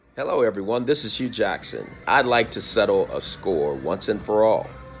Hello, everyone. This is Hugh Jackson. I'd like to settle a score once and for all.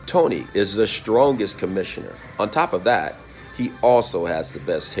 Tony is the strongest commissioner. On top of that, he also has the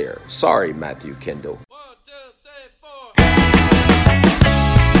best hair. Sorry, Matthew Kendall. 1, 2, 3, 4.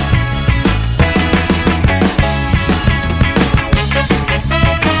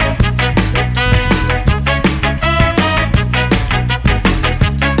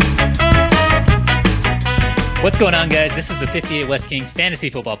 What's going on, guys? This is the 58 West King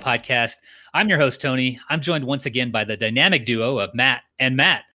Fantasy Football Podcast. I'm your host, Tony. I'm joined once again by the dynamic duo of Matt and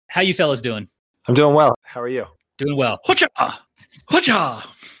Matt. How you fellas doing? I'm doing well. How are you? Doing well. Hoocha! Hoocha!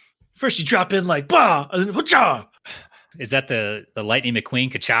 First you drop in like bah, and then hoocha! Is that the Lightning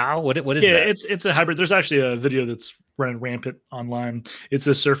McQueen ka-chow? What is Yeah, that? it's a hybrid. There's actually a video that's running rampant online. It's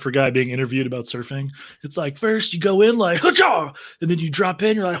a surfer guy being interviewed about surfing. It's like first you go in like hoocha, and then you drop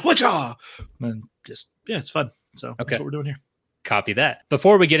in, you're like hoocha, and just it's fun. So That's what we're doing here. Copy that.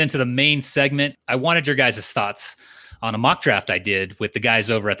 Before we get into the main segment, I wanted your guys' thoughts on a mock draft I did with the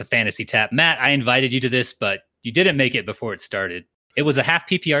guys over at the Fantasy Tap. Matt, I invited you to this, but you didn't make it before it started. It was a half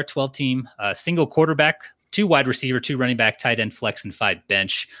PPR 12 team, single quarterback, 2 wide receiver, 2 running back, tight end, flex, and 5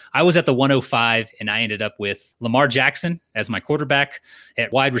 bench. I was at the 105, and I ended up with Lamar Jackson as my quarterback.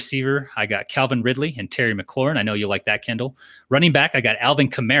 At wide receiver, I got Calvin Ridley and Terry McLaurin. I know you'll like that, Kendall. Running back, I got Alvin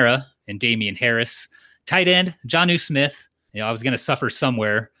Kamara and Damian Harris. Tight end, Jonnu Smith. I was going to suffer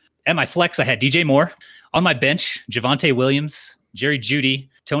somewhere. At my flex, I had DJ Moore. On my bench, Javonte Williams, Jerry Jeudy,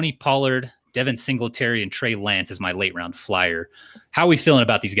 Tony Pollard, Devin Singletary, and Trey Lance is my late round flyer. How are we feeling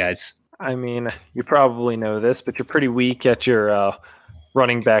about these guys? I mean, you probably know this, but you're pretty weak at your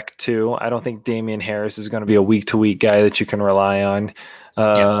running back too. I don't think Damian Harris is going to be a week-to-week guy that you can rely on,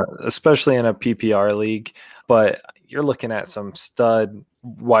 especially in a PPR league. But you're looking at some stud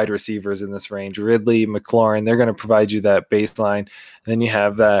wide receivers in this range. Ridley, McLaurin, they're going to provide you that baseline. And then you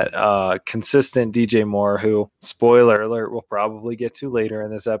have that consistent DJ Moore, who, spoiler alert, we'll probably get to later in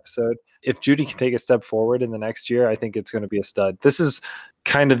this episode. If Jeudy can take a step forward in the next year, I think it's going to be a stud. This is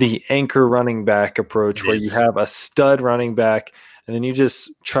kind of the anchor running back approach where you have a stud running back and then you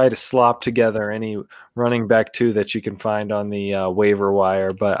just try to slop together any running back two that you can find on the waiver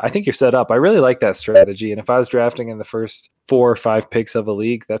wire. But I think you're set up. I really like that strategy. And if I was drafting in the first 4 or 5 picks of a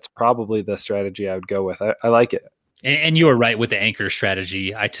league, that's probably the strategy I would go with. I like it. And you were right with the anchor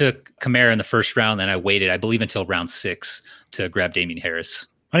strategy. I took Kamara in the first round, then I waited, I believe, until round 6 to grab Damian Harris.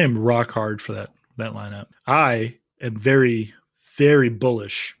 I am rock hard for that lineup. I am very, very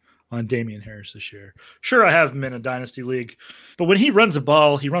bullish on Damian Harris this year. Sure, I have him in a dynasty league, but when he runs the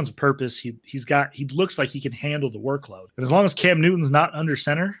ball, he runs a purpose. He looks like he can handle the workload. And as long as Cam Newton's not under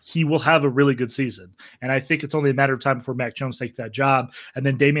center, he will have a really good season. And I think it's only a matter of time before Mac Jones takes that job. And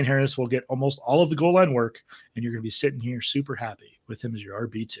then Damian Harris will get almost all of the goal line work, and you're going to be sitting here super happy with him as your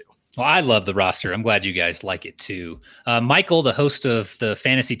RB2. Well, I love the roster. I'm glad you guys like it too. Michael, the host of the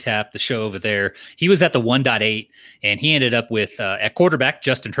Fantasy Tap, the show over there, he was at the 1.8, and he ended up with, at quarterback,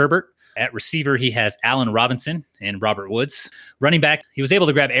 Justin Herbert. At receiver, he has Allen Robinson and Robert Woods. Running back, he was able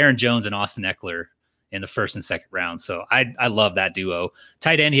to grab Aaron Jones and Austin Eckler in the first and second round. So I love that duo.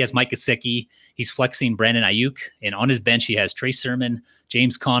 Tight end, he has Mike Gesicki. He's flexing Brandon Ayuk. And on his bench, he has Trey Sermon,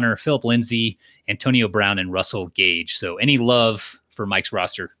 James Conner, Philip Lindsay, Antonio Brown, and Russell Gage. So any love for Mike's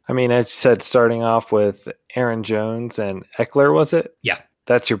roster? I mean, as you said, starting off with Aaron Jones and Eckler, was it? Yeah.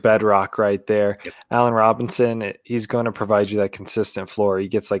 That's your bedrock right there. Yep. Allen Robinson, he's going to provide you that consistent floor. He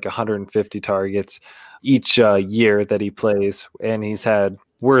gets like 150 targets each year that he plays, and he's had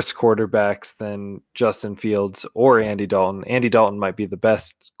worse quarterbacks than Justin Fields or Andy Dalton. Andy Dalton might be the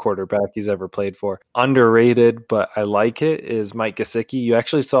best quarterback he's ever played for. Underrated, but I like it, is Mike Gesicki. You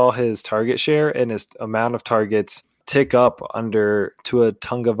actually saw his target share and his amount of targets tick up under Tua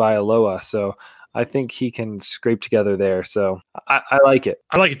Tagovailoa. So I think he can scrape together there. So I like it.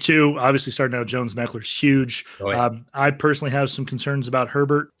 I like it too. Obviously, starting out Jones and Eckler is huge. Oh, yeah. I personally have some concerns about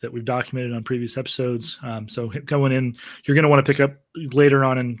Herbert that we've documented on previous episodes. So going in, you're going to want to pick up later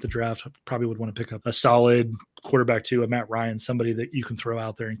on in the draft. Probably would want to pick up a solid quarterback too, a Matt Ryan, somebody that you can throw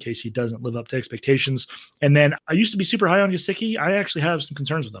out there in case he doesn't live up to expectations. And then I used to be super high on Gesicki. I actually have some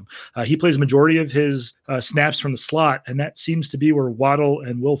concerns with him. He plays a majority of his snaps from the slot, and that seems to be where Waddle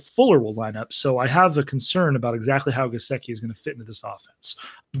and Will Fuller will line up. So I have a concern about exactly how Gesicki is going to fit into this offense.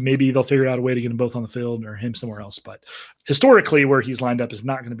 Maybe they'll figure out a way to get them both on the field or him somewhere else. But historically, where he's lined up is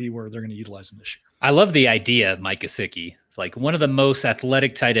not going to be where they're going to utilize him this year. I love the idea of Mike Gesicki. It's like one of the most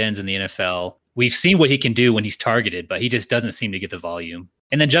athletic tight ends in the NFL. We've seen what he can do when he's targeted, but he just doesn't seem to get the volume.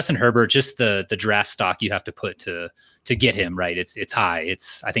 And then Justin Herbert, just the draft stock you have to put to get him right. It's high.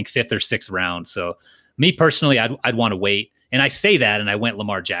 It's I think 5th or 6th round. So me personally, I'd want to wait. And I say that and I went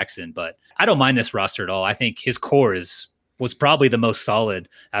Lamar Jackson, but I don't mind this roster at all. I think his core was probably the most solid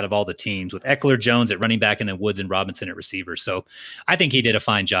out of all the teams, with Eckler, Jones at running back, and then Woods and Robinson at receiver. So I think he did a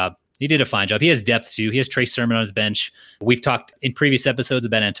fine job. He has depth too. He has Trey Sermon on his bench. We've talked in previous episodes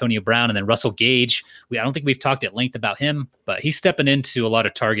about Antonio Brown and then Russell Gage. I don't think we've talked at length about him, but he's stepping into a lot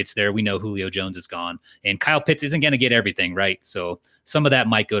of targets there. We know Julio Jones is gone, and Kyle Pitts isn't going to get everything, right? So some of that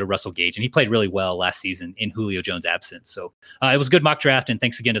might go to Russell Gage, and he played really well last season in Julio Jones' absence. So it was a good mock draft, and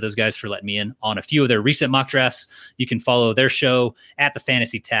thanks again to those guys for letting me in on a few of their recent mock drafts. You can follow their show at the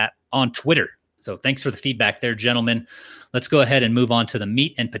Fantasy Tap on Twitter. So thanks for the feedback there, gentlemen. Let's go ahead and move on to the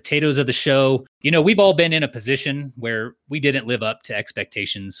meat and potatoes of the show. We've all been in a position where we didn't live up to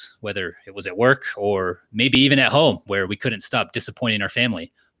expectations, whether it was at work or maybe even at home, where we couldn't stop disappointing our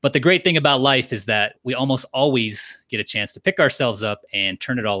family. But the great thing about life is that we almost always get a chance to pick ourselves up and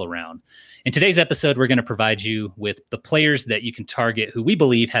turn it all around. In today's episode, we're going to provide you with the players that you can target who we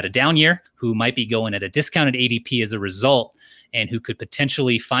believe had a down year, who might be going at a discounted ADP as a result, and who could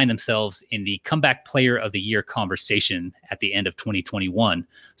potentially find themselves in the comeback player of the year conversation at the end of 2021.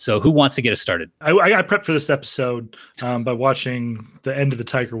 So who wants to get us started? I prepped for this episode by watching the end of the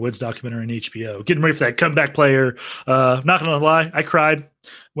Tiger Woods documentary on HBO, getting ready for that comeback player. Not going to lie, I cried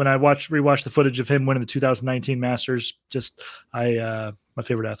when I rewatched the footage of him winning the 2019 Masters. My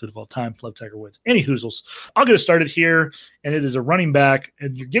favorite athlete of all time. Love Tiger Woods. Any hoozles. I'll get us started here, and it is a running back,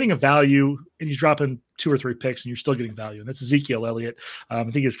 and you're getting a value, and he's dropping 2 or 3 picks, and you're still getting value, and that's Ezekiel Elliott. I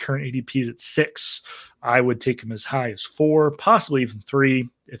think his current ADP is at 6. I would take him as high as 4, possibly even 3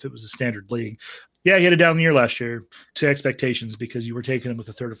 if it was a standard league. Yeah, he had a down year last year to expectations because you were taking him with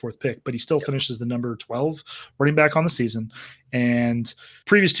the 3rd or 4th pick, but he still finishes the number 12 running back on the season. And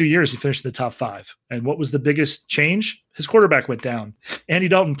previous 2 years, he finished in the top 5. And what was the biggest change? His quarterback went down. Andy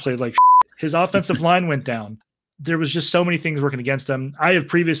Dalton played like shit. His offensive line went down. There was just so many things working against him. I have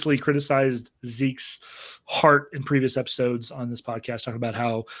previously criticized Zeke's heart in previous episodes on this podcast, talking about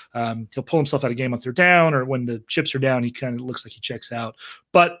how he'll pull himself out of game if they're down, or when the chips are down, he kind of looks like he checks out.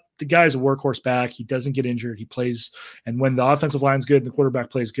 But the guy's a workhorse back. He doesn't get injured. He plays. And when the offensive line's good and the quarterback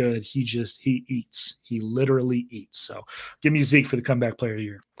plays good, he eats. He literally eats. So give me Zeke for the comeback player of the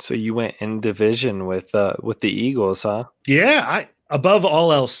year. So you went in division with the Eagles, huh? Yeah. Above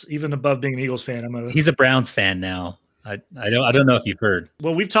all else, even above being an Eagles fan, He's a Browns fan now. I don't know if you've heard.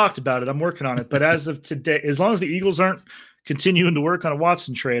 Well, we've talked about it. I'm working on it. But as of today, as long as the Eagles aren't continuing to work on a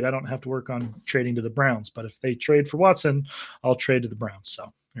Watson trade, I don't have to work on trading to the Browns. But if they trade for Watson, I'll trade to the Browns. So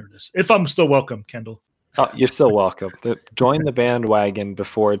here it is. If I'm still welcome, Kendall. Oh, you're still welcome. Join the bandwagon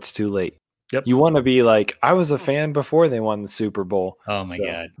before it's too late. Yep. You want to be like, I was a fan before they won the Super Bowl. Oh, my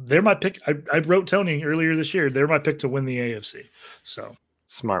God. They're my pick. I wrote Tony earlier this year. They're my pick to win the AFC. So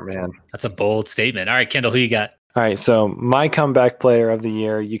smart man. That's a bold statement. All right, Kendall, who you got? All right, so my comeback player of the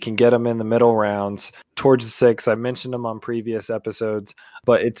year, you can get him in the middle rounds towards the 6. I mentioned him on previous episodes,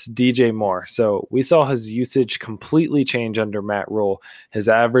 but it's DJ Moore. So we saw his usage completely change under Matt Rule. His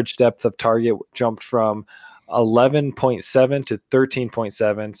average depth of target jumped from 11.7 to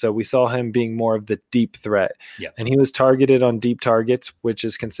 13.7. So we saw him being more of the deep threat. Yep. And he was targeted on deep targets, which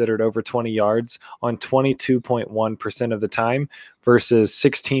is considered over 20 yards, on 22.1% of the time versus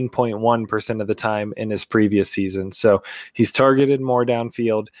 16.1% of the time in his previous season. So he's targeted more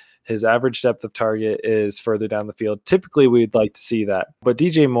downfield. His average depth of target is further down the field. Typically, we'd like to see that. But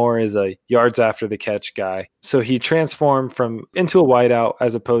DJ Moore is a yards after the catch guy. So he transformed into a wideout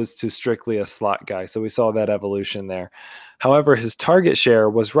as opposed to strictly a slot guy. So we saw that evolution there. However, his target share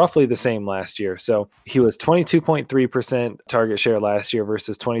was roughly the same last year. So he was 22.3% target share last year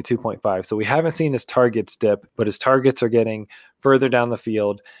versus 22.5. So we haven't seen his targets dip, but his targets are getting further down the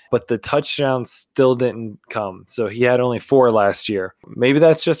field, but the touchdowns still didn't come. So he had only 4 last year. Maybe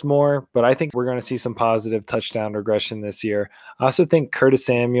that's just more, but I think we're going to see some positive touchdown regression this year. I also think Curtis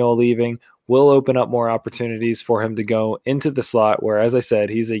Samuel leaving will open up more opportunities for him to go into the slot where, as I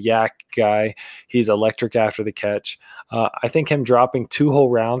said, he's a yak guy. He's electric after the catch. I think him dropping 2 whole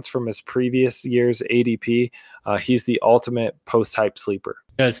rounds from his previous year's ADP, he's the ultimate post-hype sleeper.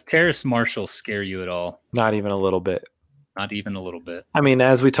 Does Terrace Marshall scare you at all? Not even a little bit. Not even a little bit. I mean,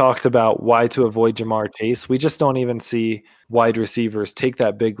 as we talked about why to avoid Jamar Chase, we just don't even see wide receivers take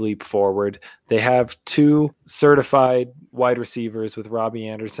that big leap forward. They have 2 certified wide receivers with Robbie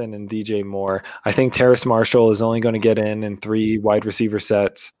Anderson and DJ Moore. I think Terrace Marshall is only going to get in 3 wide receiver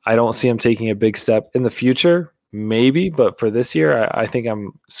sets. I don't see him taking a big step in the future, maybe, but for this year, I think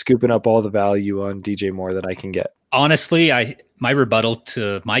I'm scooping up all the value on DJ Moore that I can get. Honestly, my rebuttal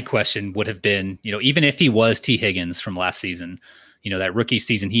to my question would have been, even if he was T. Higgins from last season, That rookie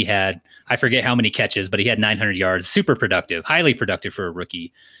season he had, I forget how many catches, but he had 900 yards, super productive, highly productive for a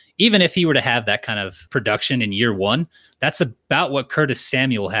rookie. Even if he were to have that kind of production in year one, that's about what Curtis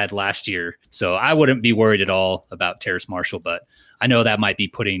Samuel had last year. So I wouldn't be worried at all about Terrace Marshall, but I know that might be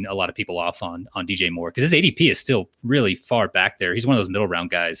putting a lot of people off on DJ Moore because his ADP is still really far back there. He's one of those middle round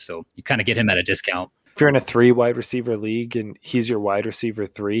guys, so you kind of get him at a discount. If you're in a 3 wide receiver league and he's your wide receiver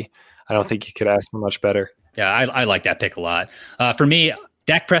 3, I don't think you could ask for much better. Yeah, I like that pick a lot. For me,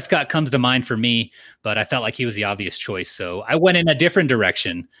 Dak Prescott comes to mind for me, but I felt like he was the obvious choice. So I went in a different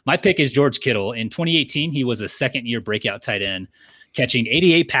direction. My pick is George Kittle. In 2018, he was a second-year breakout tight end, catching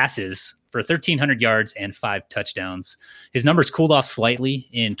 88 passes for 1,300 yards and 5 touchdowns. His numbers cooled off slightly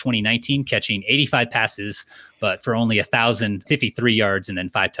in 2019, catching 85 passes, but for only 1,053 yards and then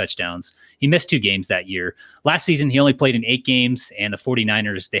 5 touchdowns. He missed 2 games that year. Last season, he only played in 8 games, and the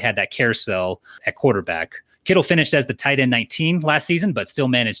 49ers, they had that carousel at quarterback. Kittle finished as the tight end 19 last season, but still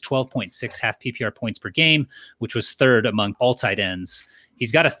managed 12.6 half PPR points per game, which was 3rd among all tight ends.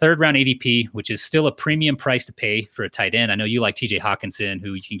 He's got a 3rd round ADP, which is still a premium price to pay for a tight end. I know you like TJ Hawkinson,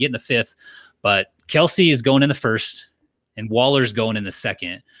 who you can get in the 5th, but Kelsey is going in the 1st and Waller's going in the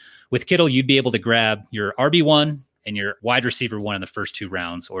 2nd. With Kittle, you'd be able to grab your RB1 and your wide receiver 1 in the first 2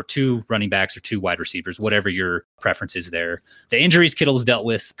 rounds, or 2 running backs or 2 wide receivers, whatever your preference is there. The injuries Kittle's dealt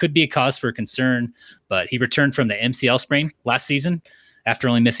with could be a cause for concern, but he returned from the MCL sprain last season after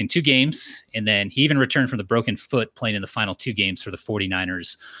only missing 2 games. And then he even returned from the broken foot playing in the final 2 games for the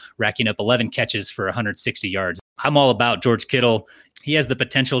 49ers, racking up 11 catches for 160 yards. I'm all about George Kittle. He has the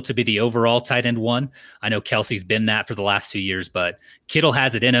potential to be the overall tight end 1. I know Kelsey's been that for the last 2 years, but Kittle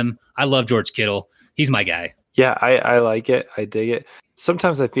has it in him. I love George Kittle. He's my guy. Yeah, I like it. I dig it.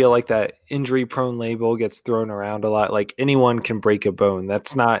 Sometimes I feel like that injury-prone label gets thrown around a lot. Like anyone can break a bone.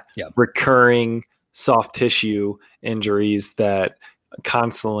 That's not recurring soft tissue injuries that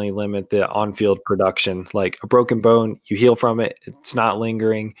constantly limit the on-field production. Like a broken bone, you heal from it. It's not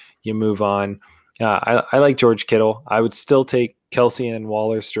lingering. You move on. I like George Kittle. I would still take Kelsey and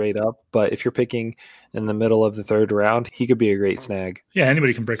Waller straight up, but if you're picking in the middle of the 3rd round, he could be a great snag. Yeah,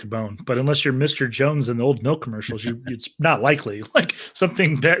 anybody can break a bone, but unless you're Mr. Jones in the old milk commercials, it's not likely. Like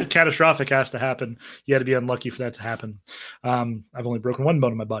something catastrophic has to happen. You had to be unlucky for that to happen. I've only broken 1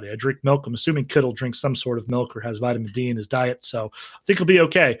 bone in my body. I drink milk. I'm assuming Kittle drinks some sort of milk or has vitamin D in his diet, so I think he'll be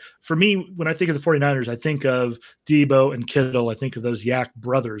okay. For me, when I think of the 49ers, I think of Debo and Kittle. I think of those Yak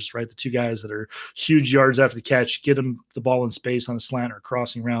brothers, right? The 2 guys that are huge yards after the catch, get him the ball in space on a slant or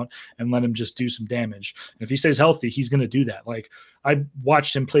crossing route and let him just do some damage. And if he stays healthy, he's going to do that. Like I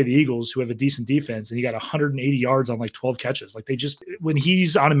watched him play the Eagles, who have a decent defense, and he got 180 yards on like 12 catches. Like when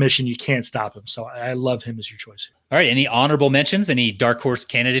he's on a mission, you can't stop him. So I love him as your choice. All right. Any honorable mentions? Any dark horse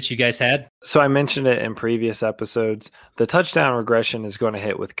candidates you guys had? So I mentioned it in previous episodes. The touchdown regression is going to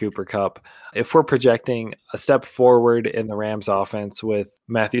hit with Cooper Kupp. If we're projecting a step forward in the Rams offense with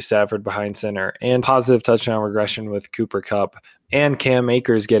Matthew Stafford behind center and positive touchdown regression with Cooper Kupp, and Cam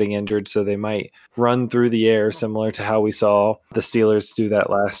Akers getting injured, so they might run through the air similar to how we saw the Steelers do that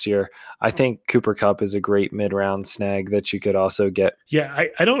last year. I think Cooper Kupp is a great mid-round snag that you could also get. Yeah,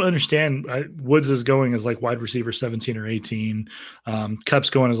 I don't understand. Woods is going as like wide receiver 17 or 18. Kupp's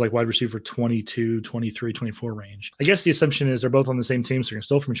going as like wide receiver 22, 23, 24 range. I guess the assumption is they're both on the same team, so they're going to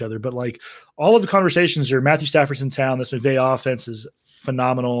steal from each other. But like all of the conversations are Matthew Stafford's in town. This McVay offense is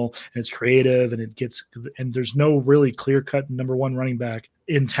phenomenal, and it's creative, and there's no really clear-cut number 1 running back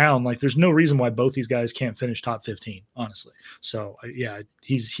in town. Like there's no reason why both these guys can't finish top 15, honestly. So yeah,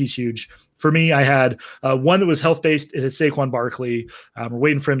 he's huge. For me, I had one that was health-based. It had Saquon Barkley. We're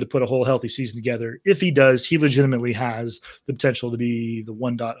waiting for him to put a whole healthy season together. If he does, he legitimately has the potential to be the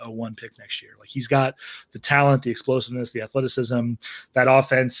 1.01 pick next year. Like he's got the talent, the explosiveness, the athleticism, that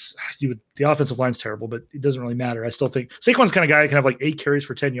offense. The offensive line's terrible, but it doesn't really matter. I still think Saquon's the kind of guy that can have like 8 carries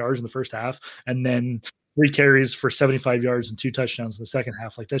for 10 yards in the first half, and then 3 carries for 75 yards and 2 touchdowns in the second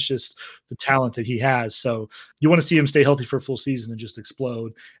half. Like that's just the talent that he has. So you want to see him stay healthy for a full season and just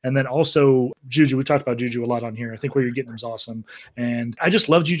explode. And then also Juju, we talked about Juju a lot on here. I think where you're getting him is awesome. And I just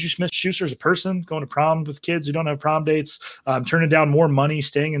love Juju Smith-Schuster as a person, going to prom with kids who don't have prom dates, turning down more money,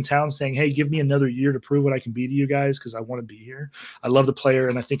 staying in town, saying, hey, give me another year to prove what I can be to you guys because I want to be here. I love the player,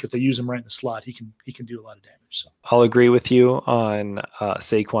 and I think if they use him right in the slot, he can do a lot of damage. So I'll agree with you on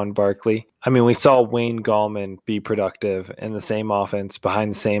Saquon Barkley. I mean, we saw Wayne Gallman be productive in the same offense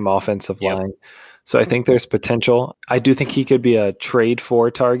behind the same offensive line. So I think there's potential. I do think he could be a trade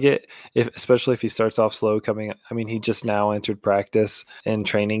for target, especially if he starts off slow coming. I mean, he just now entered practice and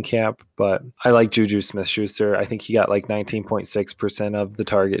training camp, but I like Juju Smith-Schuster. I think he got like 19.6% of the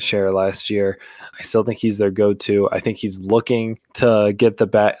target share last year. I still think he's their go-to. I think he's looking to get the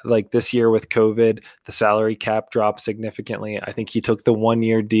bat. Like this year with COVID, the salary cap dropped significantly. I think he took the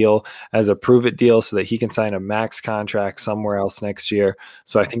 1-year deal as a prove-it deal so that he can sign a max contract somewhere else next year.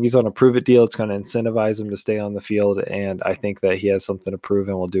 So I think he's on a prove-it deal. It's going to incentivize him to stay on the field, and I think that he has something to prove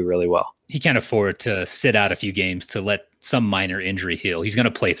and will do really well. He can't afford to sit out a few games to let some minor injury heal. He's going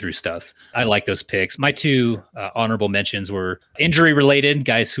to play through stuff. I like those picks. My two honorable mentions were injury related,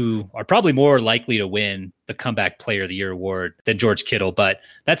 guys who are probably more likely to win the Comeback Player of the Year award than George Kittle, but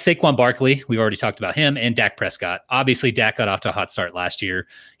that's Saquon Barkley. We've already talked about him, and Dak Prescott. Obviously, Dak got off to a hot start last year.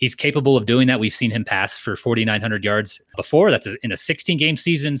 He's capable of doing that. We've seen him pass for 4,900 yards before. That's in a 16-game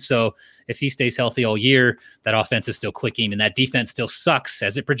season. So if he stays healthy all year, that offense is still clicking and that defense still sucks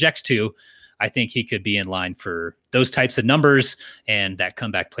as it projects to. I think he could be in line for those types of numbers and that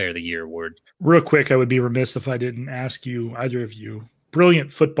Comeback Player of the Year award. Real quick, I would be remiss if I didn't ask you, either of you,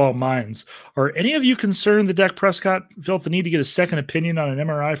 brilliant football minds, are any of you concerned that Dak Prescott felt the need to get a second opinion on an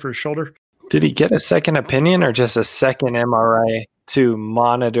MRI for his shoulder? Did he get a second opinion or just a second MRI to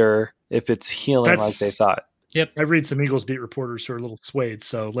monitor if it's healing like they thought? Yep. I read some Eagles beat reporters who are a little swayed,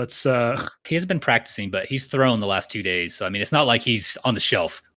 so let's... He has been practicing, but he's thrown the last 2 days. So, I mean, it's not like he's on the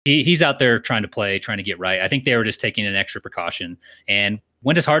shelf. He's out there trying to play, trying to get right. I think they were just taking an extra precaution. And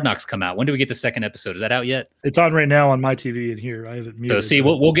when does Hard Knocks come out? When do we get the second episode? Is that out yet? It's on right now on my TV and here. I have it muted. So see,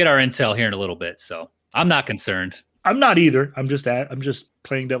 we'll get our intel here in a little bit. So I'm not concerned. I'm not either. I'm just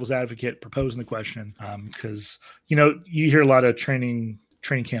playing devil's advocate, proposing the question because you hear a lot of training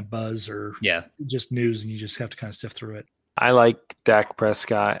camp buzz or just news, and you just have to kind of sift through it. I like Dak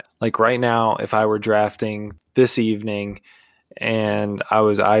Prescott. Like right now, if I were drafting this evening and I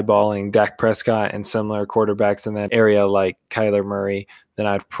was eyeballing Dak Prescott and similar quarterbacks in that area like Kyler Murray, then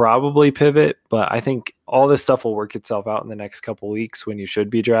I'd probably pivot. But I think all this stuff will work itself out in the next couple of weeks when you should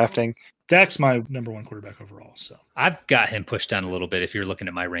be drafting. Dak's my number one quarterback overall. So I've got him pushed down a little bit if you're looking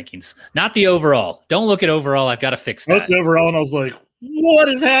at my rankings. Not the overall. Don't look at overall. I've got to fix that. I looked at overall and I was like, what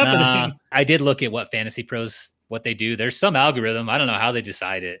is happening? I did look at what Fantasy Pros, what they do. There's some algorithm. I don't know how they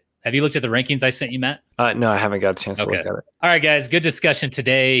decide it. Have you looked at the rankings I sent you, Matt? No, I haven't got a chance to look at it. All right, guys. Good discussion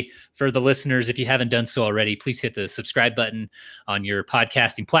today. For the listeners, if you haven't done so already, please hit the subscribe button on your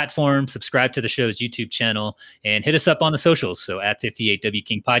podcasting platform, subscribe to the show's YouTube channel, and hit us up on the socials. So at 58W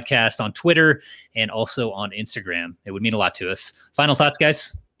King Podcast on Twitter and also on Instagram. It would mean a lot to us. Final thoughts,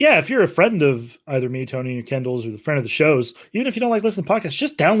 guys? Yeah, if you're a friend of either me, Tony, or Kendall's, or the friend of the shows, even if you don't like listening to podcasts,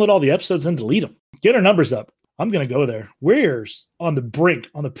 just download all the episodes and delete them. Get our numbers up. I'm going to go there. We're on the brink,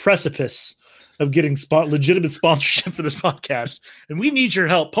 on the precipice of getting legitimate sponsorship for this podcast. And we need your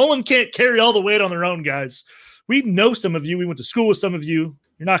help. Poland can't carry all the weight on their own, guys. We know some of you. We went to school with some of you.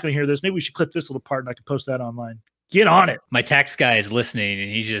 You're not going to hear this. Maybe we should clip this little part and I can post that online. Get on it. My tax guy is listening and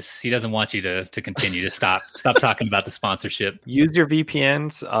he doesn't want you to continue to stop talking about the sponsorship. Use your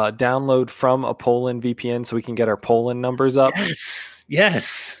VPNs, download from a Poland VPN so we can get our Poland numbers up.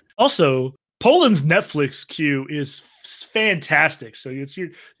 Yes. Also, Poland's Netflix queue is fantastic. So if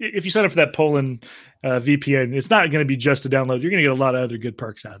you sign up for that Poland VPN, it's not going to be just a download. You're going to get a lot of other good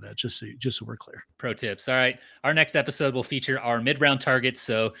perks out of that. Just so we're clear. Pro tips. All right. Our next episode will feature our mid-round targets.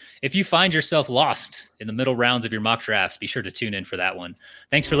 So if you find yourself lost in the middle rounds of your mock drafts, be sure to tune in for that one.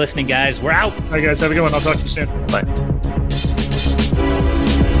 Thanks for listening, guys. We're out. All right, guys. Have a good one. I'll talk to you soon. Bye.